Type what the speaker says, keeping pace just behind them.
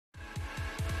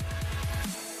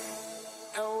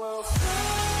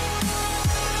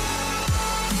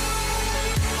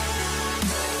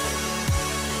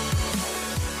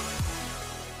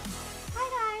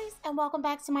welcome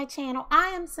back to my channel. I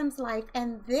am Sims Life,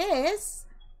 and this,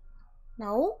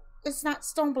 no, it's not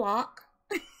Stoneblock.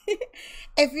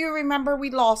 If you remember,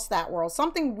 we lost that world.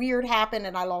 Something weird happened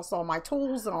and I lost all my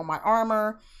tools and all my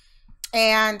armor.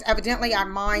 And evidently I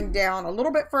mined down a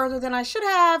little bit further than I should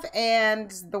have,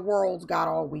 and the world got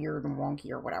all weird and wonky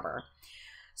or whatever.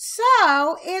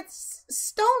 So it's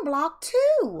Stoneblock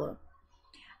 2.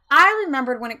 I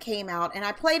remembered when it came out, and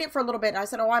I played it for a little bit, and I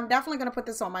said, oh, I'm definitely going to put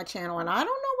this on my channel, and I don't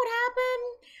know what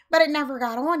happened, but it never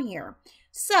got on here.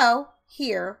 So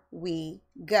here we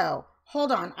go.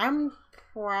 Hold on. I'm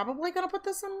probably going to put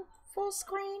this on full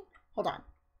screen. Hold on.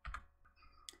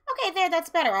 Okay, there, that's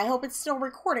better. I hope it's still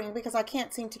recording because I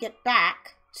can't seem to get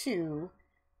back to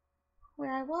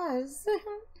where I was.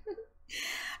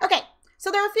 Okay,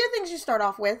 so there are a few things you start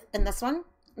off with in this one.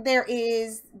 There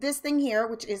is this thing here,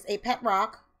 which is a pet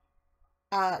rock.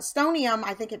 Stonium,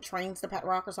 I think it trains the pet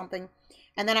rock or something.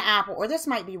 And then an apple, or this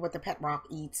might be what the pet rock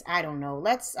eats. I don't know.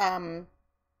 Let's,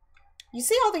 you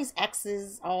see all these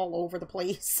X's all over the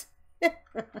place?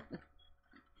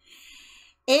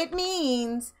 It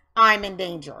means I'm in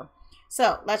danger.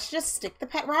 So let's just stick the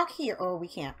pet rock here. Oh, we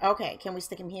can't. Okay, can we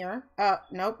stick him here?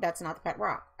 Nope, that's not the pet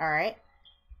rock. All right.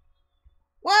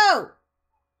 Whoa!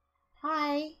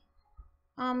 Hi.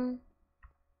 Hi.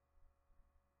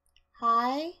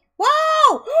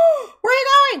 Whoa! Where are you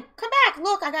going? Come back.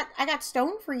 Look, I got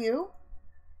stone for you.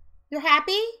 You're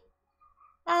happy?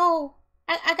 Oh,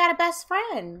 I got a best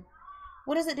friend.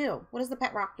 What does it do? What does the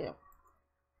pet rock do?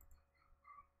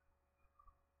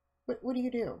 What do you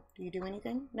do? Do you do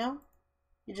anything? No?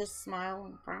 You just smile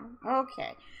and frown?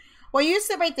 Okay. Well, you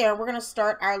sit right there. We're going to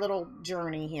start our little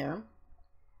journey here.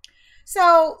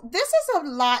 So this is a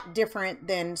lot different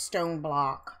than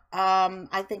Stoneblock.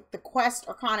 I think the quests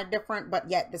are kind of different, but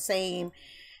yet the same.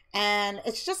 And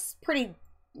it's just pretty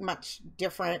much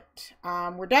different.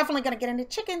 We're definitely going to get into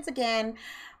chickens again,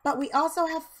 but we also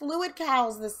have fluid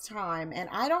cows this time. And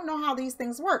I don't know how these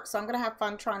things work, so I'm going to have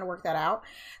fun trying to work that out.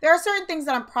 There are certain things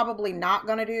that I'm probably not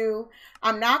going to do.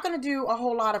 I'm not going to do a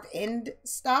whole lot of end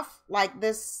stuff like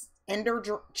this ender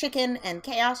chicken and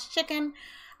chaos chicken.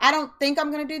 I don't think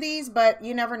I'm going to do these, but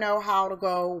you never know how to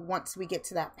go once we get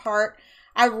to that part.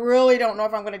 I really don't know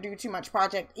if I'm going to do too much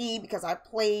Project E because I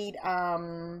played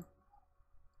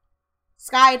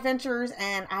Sky Adventures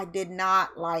and I did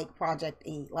not like Project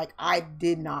E. Like, I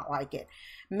did not like it.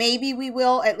 Maybe we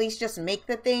will at least just make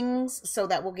the things so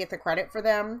that we'll get the credit for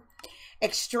them.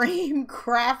 Extreme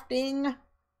crafting.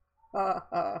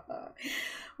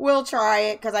 We'll try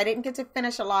it because I didn't get to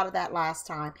finish a lot of that last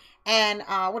time. And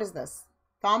what is this?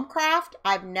 Thumbcraft?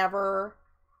 I've never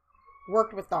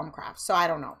worked with Thumbcraft, so I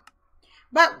don't know.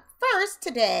 But first,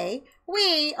 today,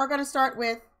 we are going to start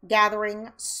with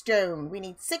gathering stone. We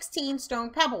need 16 stone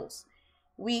pebbles.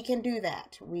 We can do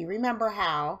that. We remember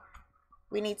how.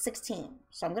 We need 16.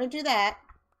 So I'm going to do that.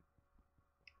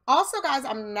 Also, guys,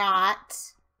 I'm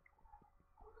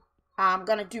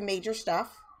going to do major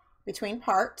stuff between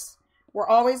parts. We're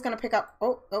always going to pick up,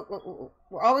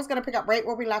 we're always going to pick up right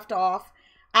where we left off.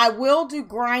 I will do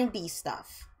grindy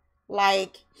stuff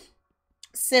like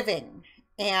sieving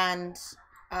and,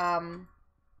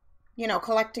 you know,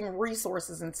 collecting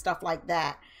resources and stuff like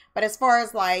that. But as far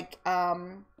as like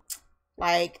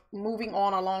moving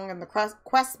on along in the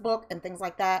quest book and things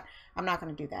like that, I'm not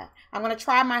going to do that. I'm going to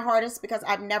try my hardest because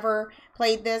I've never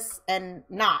played this and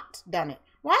not done it.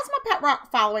 Why is my pet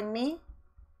rock following me?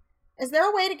 Is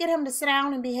there a way to get him to sit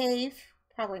down and behave?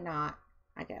 Probably not,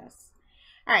 I guess.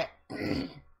 All right.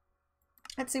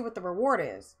 Let's see what the reward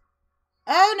is.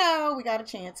 Oh, no. We got a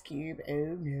chance cube.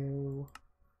 Oh, no.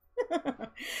 All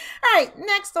right.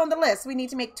 Next on the list, we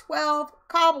need to make 12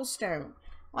 cobblestone.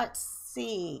 Let's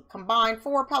see. Combine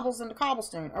 4 pebbles into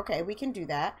cobblestone. Okay, we can do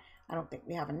that. I don't think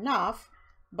we have enough,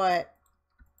 but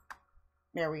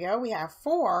there we go. We have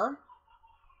 4.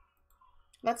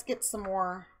 Let's get some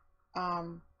more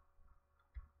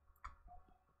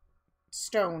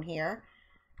stone here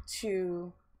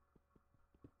to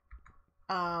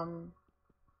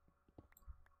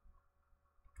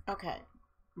okay,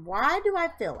 why do I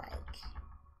feel like,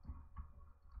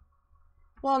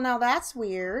 well, now that's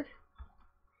weird.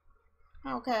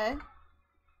 Okay,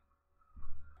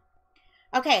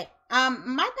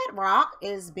 my pet rock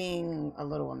is being a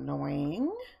little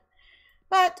annoying,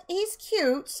 but he's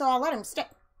cute, so I'll let him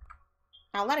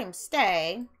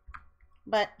stay.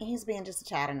 But he's being just a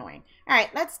tad annoying. All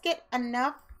right, let's get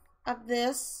enough of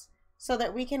this so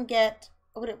that we can get,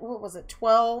 what was it,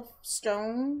 12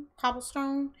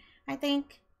 cobblestone, I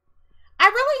think. I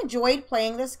really enjoyed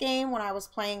playing this game when I was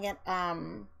playing it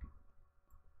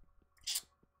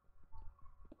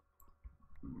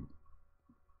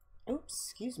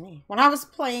Oops, excuse me. When I was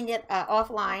playing it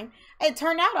offline, it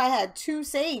turned out I had 2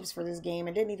 saves for this game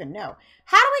and didn't even know.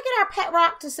 How do we get our pet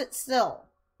rock to sit still?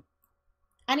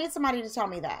 I need somebody to tell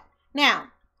me that. Now,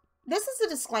 this is a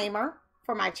disclaimer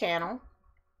for my channel.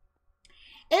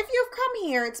 If you've come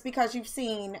here, it's because you've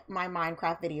seen my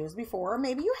Minecraft videos before. Or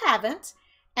maybe you haven't,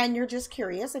 and you're just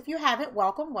curious. If you haven't,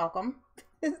 welcome, welcome.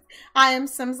 I am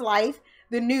Sims Life,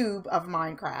 the noob of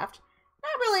Minecraft.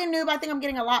 Not really a noob. I think I'm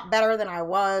getting a lot better than I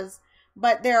was.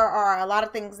 But there are a lot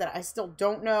of things that I still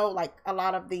don't know, like a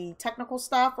lot of the technical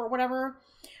stuff or whatever.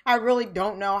 I really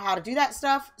don't know how to do that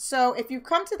stuff. So if you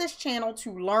come to this channel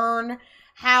to learn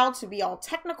how to be all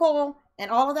technical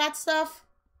and all of that stuff,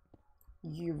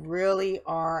 you really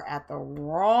are at the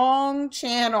wrong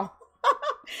channel.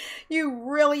 You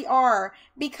really are.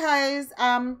 Because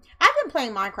I've been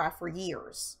playing Minecraft for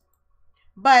years.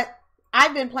 But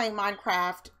I've been playing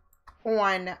Minecraft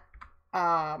on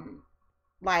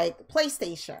like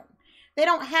PlayStation. They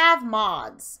don't have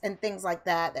mods and things like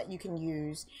that that you can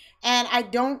use. And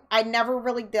I never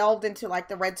really delved into like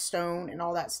the redstone and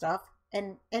all that stuff.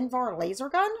 And Invar laser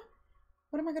gun?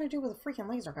 What am I going to do with a freaking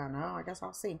laser gun? Oh, I guess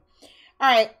I'll see. All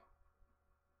right.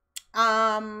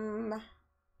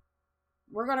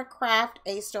 We're going to craft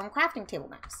a stone crafting table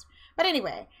next. But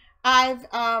anyway, and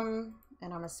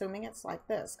I'm assuming it's like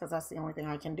this because that's the only thing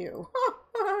I can do.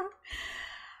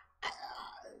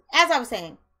 As I was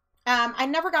saying, I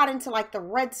never got into like the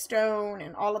redstone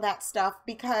and all of that stuff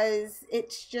because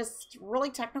it's just really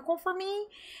technical for me.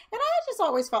 And I just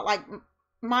always felt like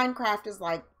Minecraft is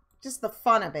like just the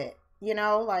fun of it, you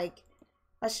know, like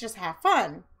let's just have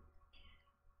fun.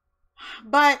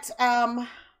 But I'm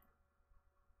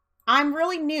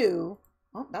really new.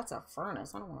 Oh, that's a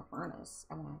furnace. I don't want a furnace.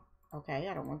 Okay,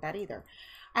 I don't want that either.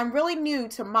 I'm really new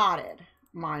to modded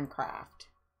Minecraft.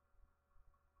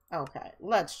 Okay,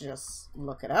 let's just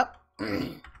look it up.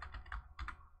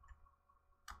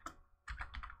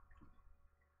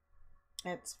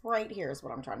 It's right here is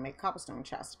what I'm trying to make. Cobblestone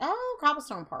chest. Oh,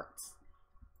 cobblestone parts.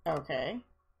 Okay.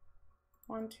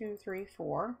 1, 2, 3,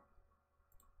 4.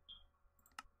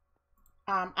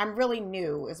 I'm really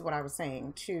new is what I was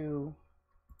saying to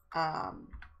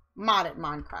modded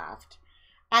Minecraft.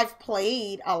 I've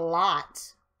played a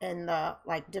lot in the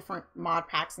like different mod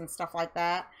packs and stuff like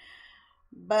that.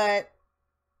 But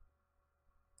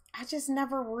I just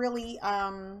never really, I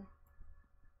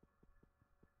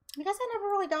guess I never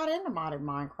really got into modded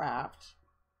Minecraft.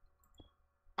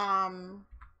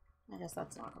 I guess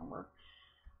that's not going to work.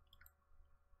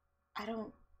 I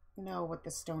don't know what the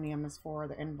stonium is for,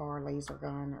 the Invar laser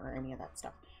gun or any of that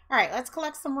stuff. All right, let's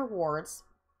collect some rewards.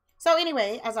 So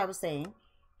anyway, as I was saying,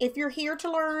 if you're here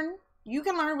to learn, you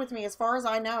can learn with me as far as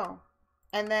I know.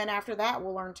 And then after that,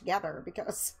 we'll learn together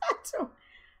because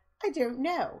I don't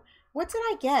know. What did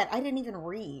I get? I didn't even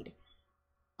read.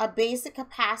 A basic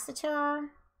capacitor.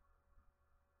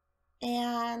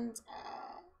 And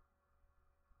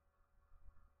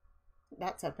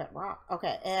that's a pet rock.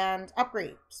 Okay, and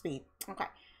upgrade speed. Okay.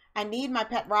 I need my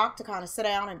pet rock to kind of sit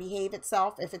down and behave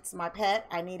itself. If it's my pet,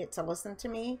 I need it to listen to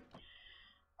me.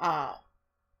 Hi.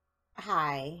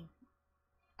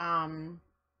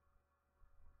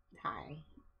 Hi.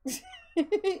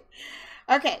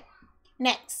 Okay,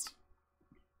 next.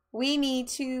 We need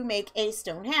to make a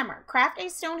stone hammer. Craft a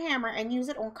stone hammer and use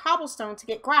it on cobblestone to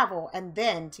get gravel and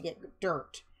then to get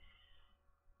dirt.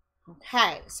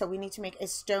 Okay, so we need to make a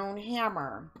stone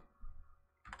hammer.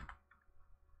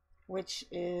 Which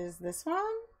is this one,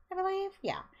 I believe.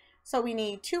 Yeah. So we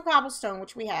need 2 cobblestone,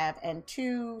 which we have, and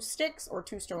 2 sticks or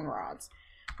 2 stone rods.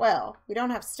 Well, we don't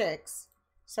have sticks,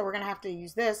 so we're going to have to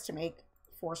use this to make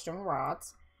 4 stone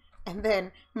rods. And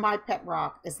then my pet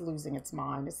rock is losing its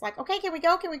mind. It's like, okay, can we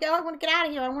go? Can we go? I want to get out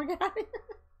of here. I want to get out of here.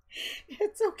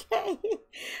 It's okay.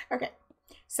 Okay.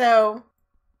 So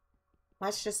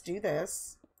let's just do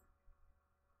this.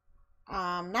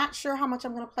 I'm not sure how much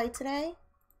I'm going to play today.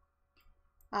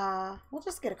 We'll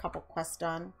just get a couple quests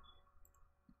done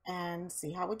and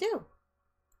see how we do.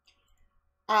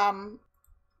 I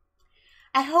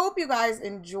hope you guys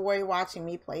enjoy watching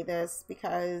me play this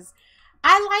because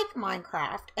I like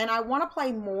Minecraft and I want to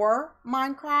play more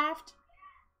Minecraft.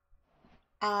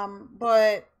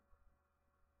 But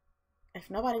if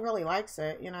nobody really likes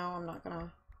it, you know, I'm not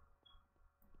gonna,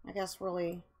 I guess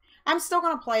really, I'm still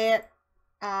gonna play it.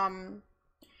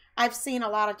 I've seen a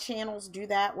lot of channels do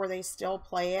that where they still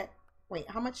play it. Wait,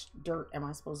 how much dirt am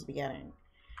I supposed to be getting?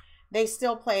 They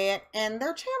still play it and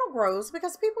their channel grows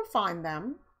because people find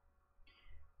them.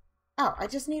 Oh, I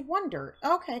just need 1 dirt.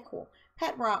 Okay, cool.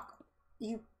 Pet rock,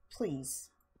 you please.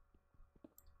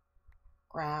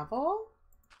 Gravel.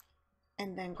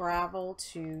 And then gravel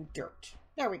to dirt.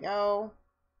 There we go.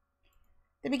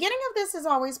 The beginning of this is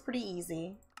always pretty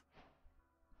easy.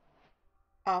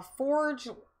 Forge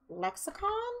lexicon?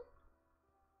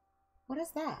 What is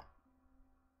that?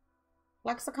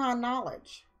 Lexicon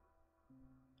knowledge.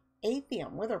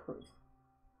 Atheum, witherproof.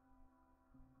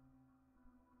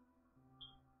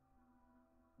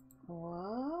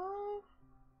 What?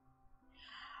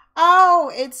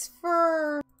 Oh, it's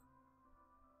for...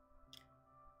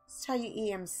 Let's tell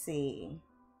you EMC.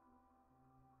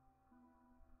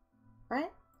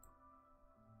 Right?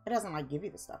 It doesn't like give you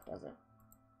the stuff, does it?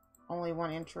 Only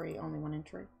one entry, only one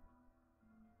entry.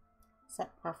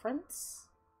 Set preference.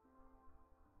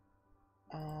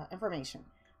 Information.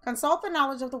 Consult the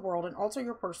knowledge of the world and alter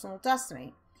your personal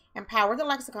destiny. Empower the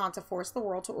lexicon to force the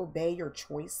world to obey your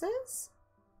choices?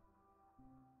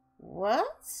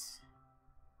 What?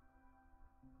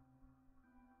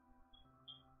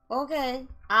 Okay,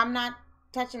 I'm not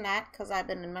touching that because I've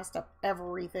been messed up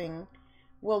everything.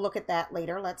 We'll look at that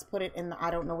later. Let's put it in the I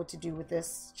don't know what to do with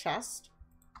this chest.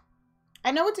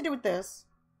 I know what to do with this.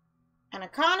 And I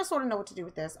kind of sort of know what to do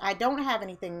with this. I don't have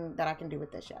anything that I can do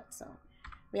with this yet, so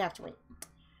we have to wait.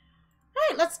 All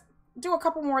right, let's do a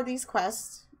couple more of these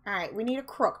quests. All right, we need a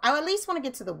crook. I at least want to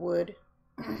get to the wood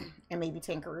and maybe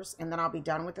tinkers, and then I'll be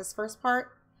done with this first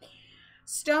part.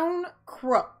 Stone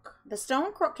crook. The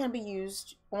stone crook can be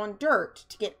used on dirt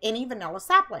to get any vanilla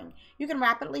sapling. You can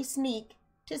rapidly sneak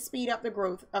to speed up the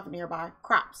growth of nearby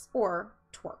crops, or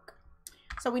twerk.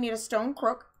 So we need a stone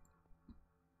crook,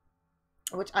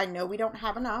 which I know we don't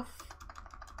have enough.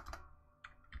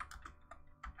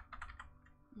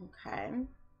 Okay.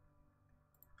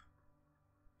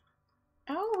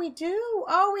 Oh, we do.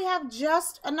 Oh, we have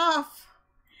just enough.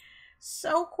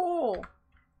 So cool.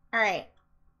 All right.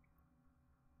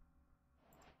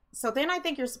 So then I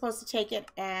think you're supposed to take it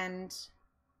and...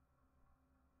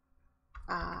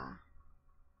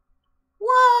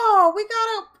 Whoa, we got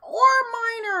a ore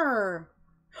miner.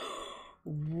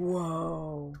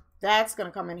 Whoa. That's going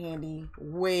to come in handy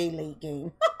way late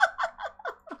game.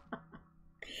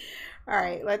 All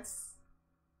right, let's...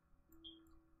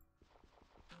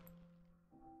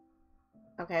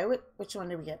 Okay, which one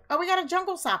did we get? Oh, we got a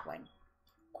jungle sapling.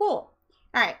 Cool.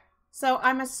 All right, so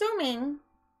I'm assuming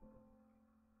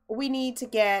we need to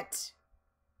get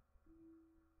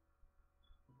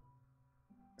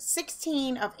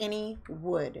 16 of any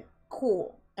wood.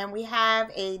 Cool. And we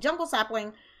have a jungle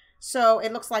sapling, so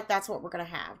it looks like that's what we're going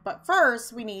to have. But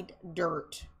first, we need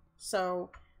dirt.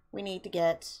 So we need to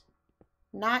get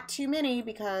not too many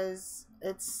because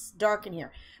it's dark in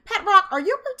here. Pet Rock, are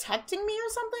you protecting me or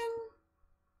something?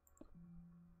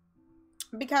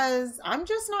 Because I'm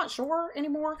just not sure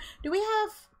anymore. Do we have...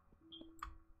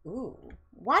 Ooh.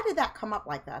 Why did that come up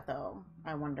like that, though?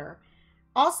 I wonder.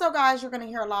 Also, guys, you're going to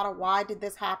hear a lot of why did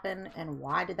this happen and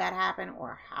why did that happen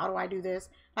or how do I do this?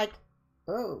 Like,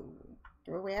 oh,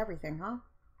 threw away everything, huh?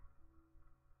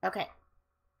 Okay.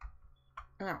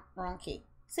 No, wrong key.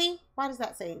 See? Why does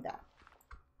that say that?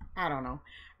 I don't know.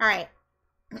 All right.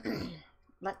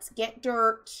 Let's get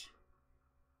dirt.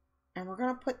 And we're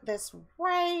going to put this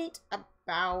right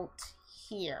about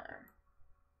here.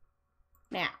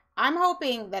 Now, I'm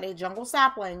hoping that a jungle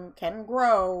sapling can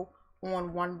grow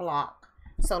on one block.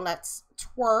 So let's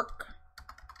twerk.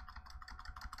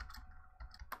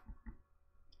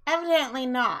 Evidently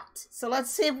not. So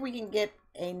let's see if we can get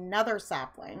another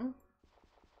sapling.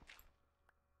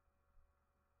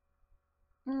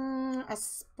 A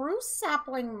spruce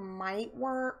sapling might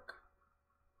work.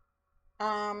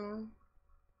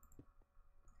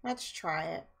 Let's try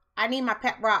it. I need my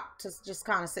pet rock to just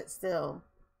kind of sit still.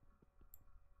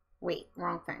 Wait,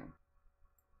 wrong thing.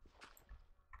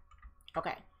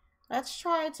 Okay, let's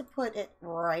try to put it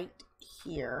right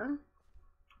here.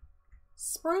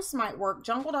 Spruce might work.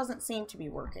 Jungle doesn't seem to be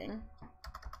working.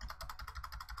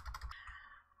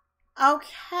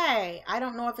 Okay, I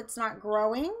don't know if it's not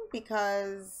growing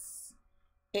because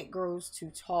it grows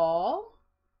too tall.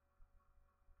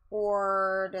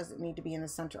 Or does it need to be in the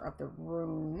center of the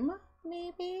room,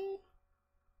 maybe?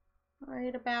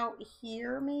 Right about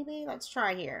here, maybe? Let's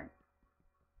try here.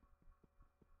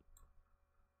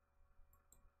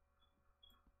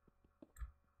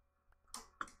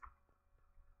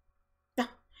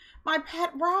 My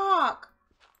pet rock!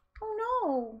 Oh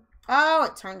no! Oh,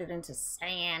 it turned it into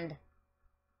sand.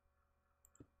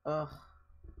 Ugh.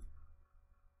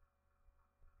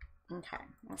 Okay,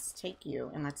 let's take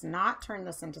you and let's not turn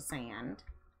this into sand.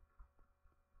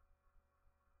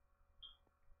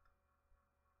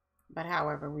 But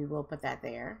however, we will put that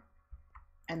there.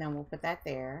 And then we'll put that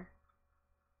there.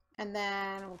 And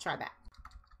then we'll try that.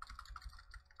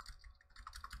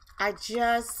 I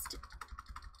just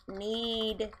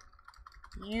need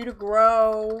you to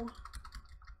grow.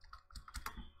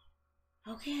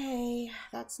 Okay,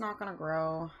 that's not gonna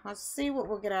grow. Let's see what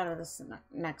we'll get out of this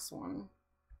next one.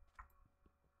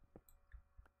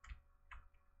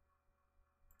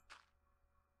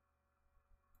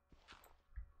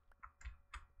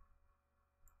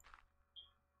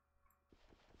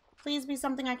 Please be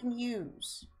something I can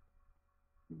use.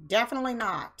 Definitely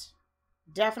not.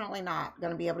 Definitely not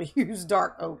going to be able to use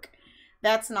dark oak.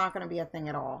 That's not going to be a thing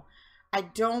at all. I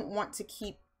don't want to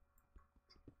keep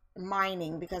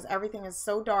mining because everything is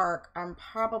so dark. I'm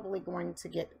probably going to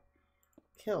get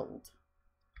killed.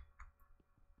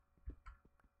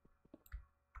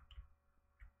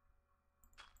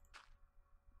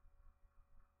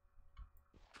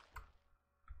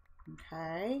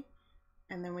 Okay.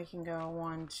 And then we can go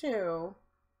 1, 2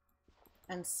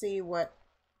 and see what.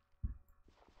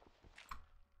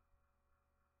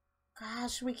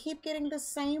 Gosh, we keep getting the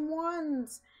same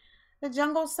ones. The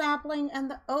jungle sapling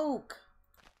and the oak.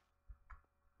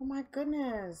 Oh my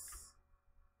goodness.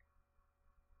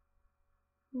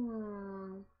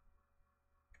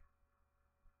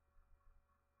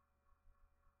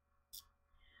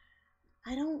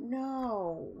 I don't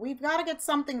know. We've got to get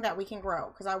something that we can grow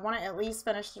because I want to at least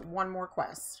finish one more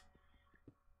quest.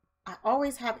 I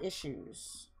always have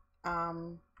issues.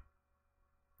 So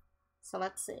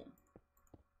let's see.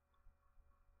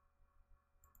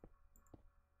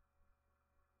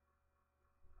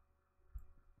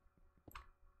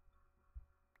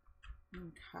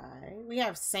 Okay. We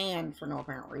have sand for no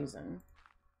apparent reason.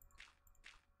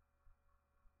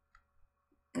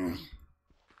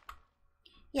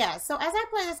 Yeah, so as I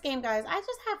play this game, guys, I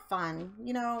just have fun,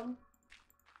 you know.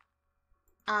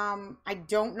 I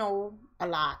don't know a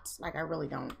lot. Like, I really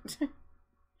don't. Did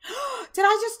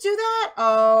I just do that?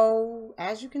 Oh,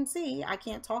 as you can see, I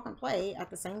can't talk and play at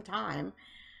the same time.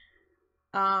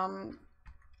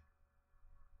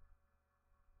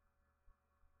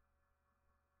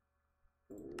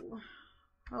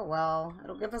 Oh, well,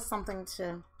 it'll give us something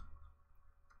to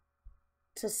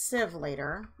sieve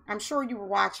later. I'm sure you were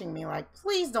watching me like,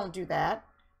 please don't do that.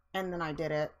 And then I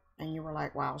did it. And you were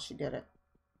like, wow, she did it.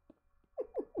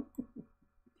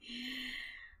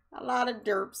 A lot of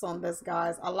derps on this,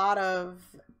 guys. A lot of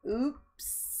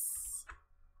oops.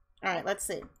 All right, let's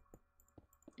see.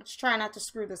 Let's try not to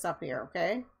screw this up here,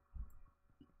 okay?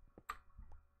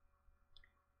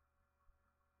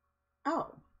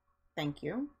 Oh, thank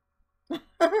you.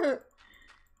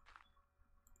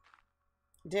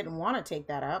 Didn't want to take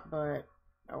that up, but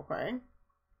okay.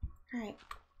 All right.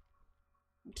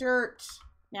 Dirt.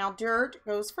 Now dirt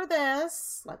goes for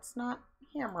this. Let's not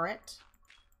hammer it.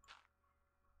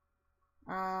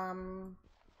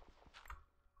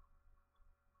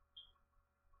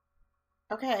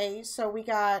 Okay, so we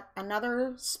got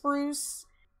another spruce.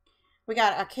 We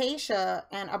got acacia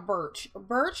and a birch.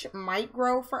 Birch might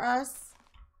grow for us.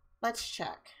 Let's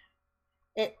check.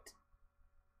 It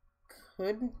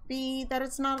could be that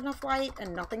it's not enough light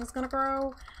and nothing's gonna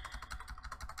grow.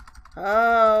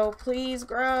 Oh, please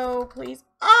grow, please.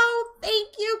 Oh, thank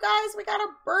you guys. We got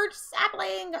a birch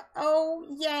sapling. Oh,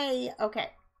 yay. Okay.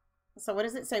 So what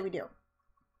does it say we do?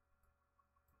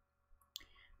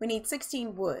 We need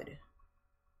 16 wood.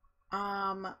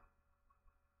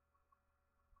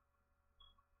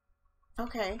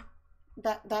 Okay.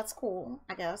 That's cool,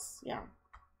 I guess. Yeah.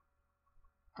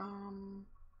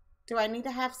 Do I need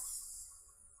to have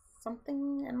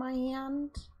something in my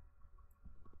hand?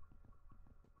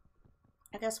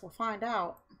 I guess we'll find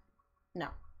out. No.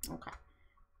 Okay.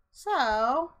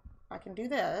 So, if I can do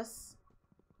this,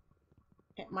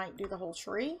 it might do the whole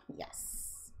tree.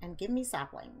 Yes. And give me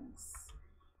saplings.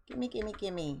 Gimme, gimme,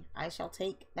 gimme. I shall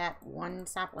take that one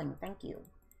sapling. Thank you.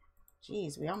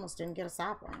 Jeez, we almost didn't get a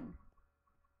sapling.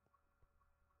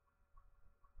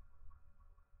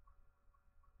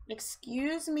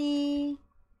 Excuse me.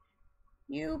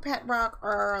 You, pet rock,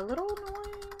 are a little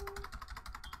annoying.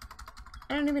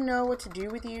 I don't even know what to do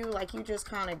with you. Like, you just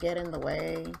kind of get in the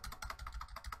way.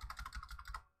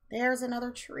 There's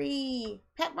another tree.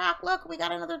 Pet rock, look, we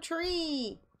got another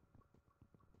tree.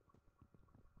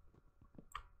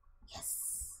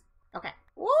 Yes. Okay.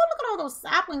 Whoa, look at all those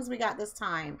saplings we got this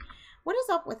time. What is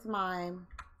up with my...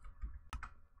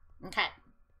 Okay.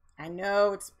 I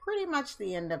know it's pretty much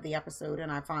the end of the episode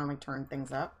and I finally turned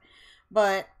things up.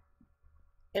 But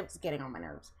it was getting on my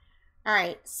nerves.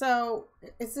 Alright, so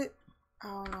is it...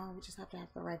 Oh no, we just have to have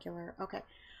the regular. Okay.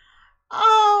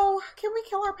 Oh, can we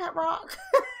kill our pet rock?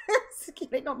 It's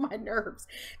getting on my nerves.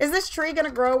 Is this tree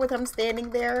gonna grow with him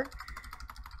standing there?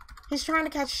 He's trying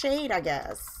to catch shade, I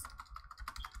guess.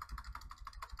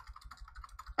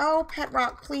 Oh, pet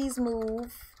rock, please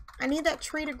move. I need that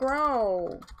tree to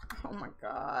grow. Oh my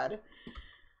God.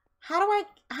 How do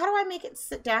I make it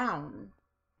sit down?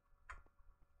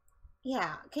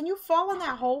 Yeah, can you fall in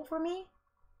that hole for me?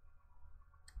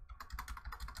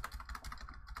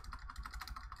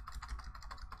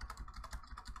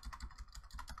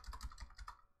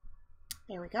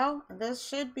 There we go. This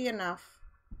should be enough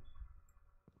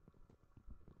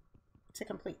to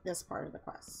complete this part of the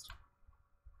quest.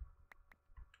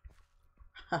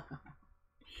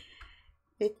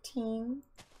 15?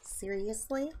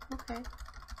 Seriously? Okay.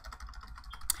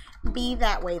 Be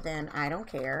that way then. I don't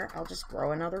care. I'll just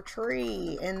grow another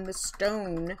tree in the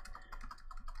stone.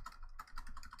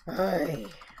 Ay.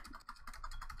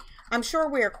 I'm sure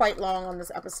we are quite long on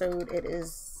this episode. It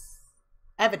is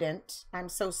evident. I'm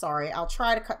so sorry. I'll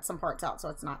try to cut some parts out so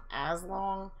it's not as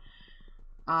long.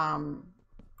 There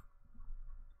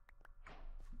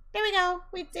we go.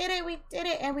 We did it. We did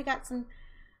it. And we got some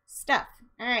stuff.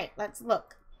 All right, let's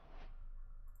look.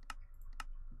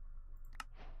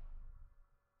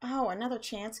 Oh, another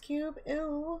chance cube.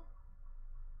 Ew.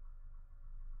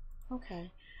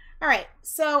 Okay. All right.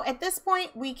 So at this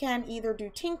point, we can either do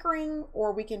tinkering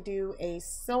or we can do a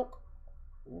silk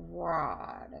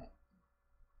rod.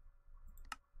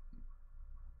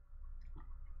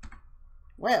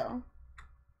 Well,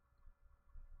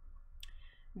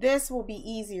 this will be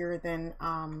easier than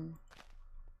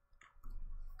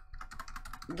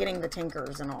getting the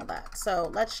tinkers and all that.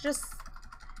 So let's just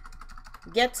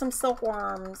get some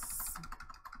silkworms.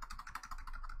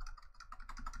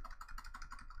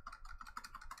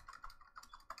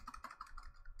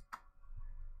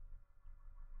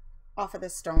 Off of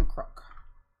this stone crook.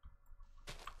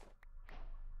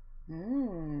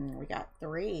 We got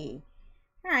 3.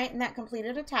 All right, and that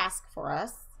completed a task for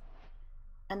us.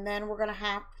 And then we're gonna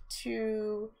have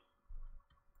to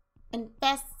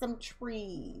infest some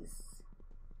trees.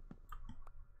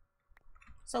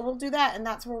 So we'll do that, and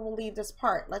that's where we'll leave this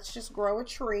part. Let's just grow a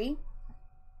tree.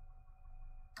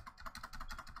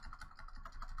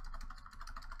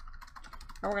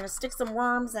 And we're gonna stick some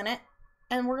worms in it,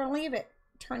 and we're gonna leave it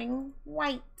turning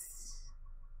white.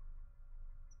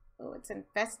 Oh, it's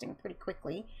infesting pretty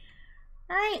quickly.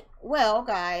 All right, well,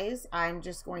 guys, I'm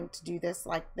just going to do this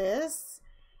like this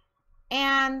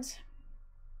and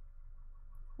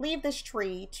leave this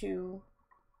tree to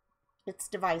its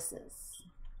devices.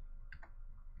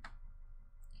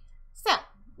 So,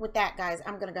 with that, guys,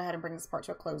 I'm going to go ahead and bring this part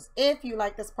to a close. If you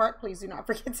like this part, please do not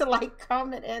forget to like,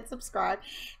 comment, and subscribe.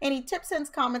 Any tips, hints,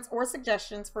 comments, or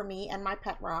suggestions for me and my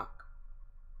pet rock,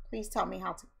 please tell me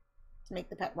how to make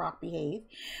the pet rock behave.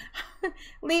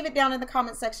 Leave it down in the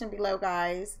comment section below,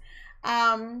 guys.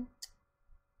 I'm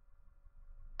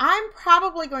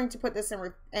probably going to put this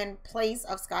in place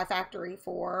of Sky Factory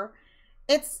 4.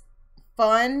 It's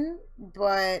fun,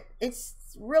 but it's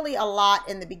really a lot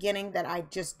in the beginning that I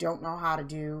just don't know how to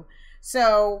do.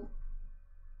 So,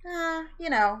 you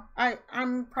know,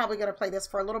 I'm probably going to play this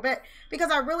for a little bit because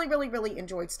I really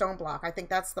enjoyed Stoneblock. I think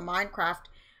that's the Minecraft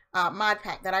mod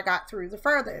pack that I got through the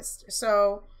furthest.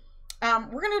 So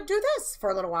we're gonna do this for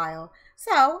a little while.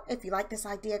 So if you like this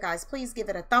idea, guys, please give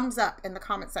it a thumbs up in the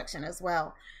comment section as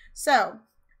well. So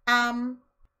okay,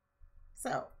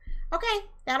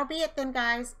 that'll be it then,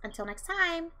 guys. Until next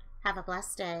time, have a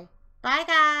blessed day. Bye,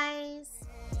 guys.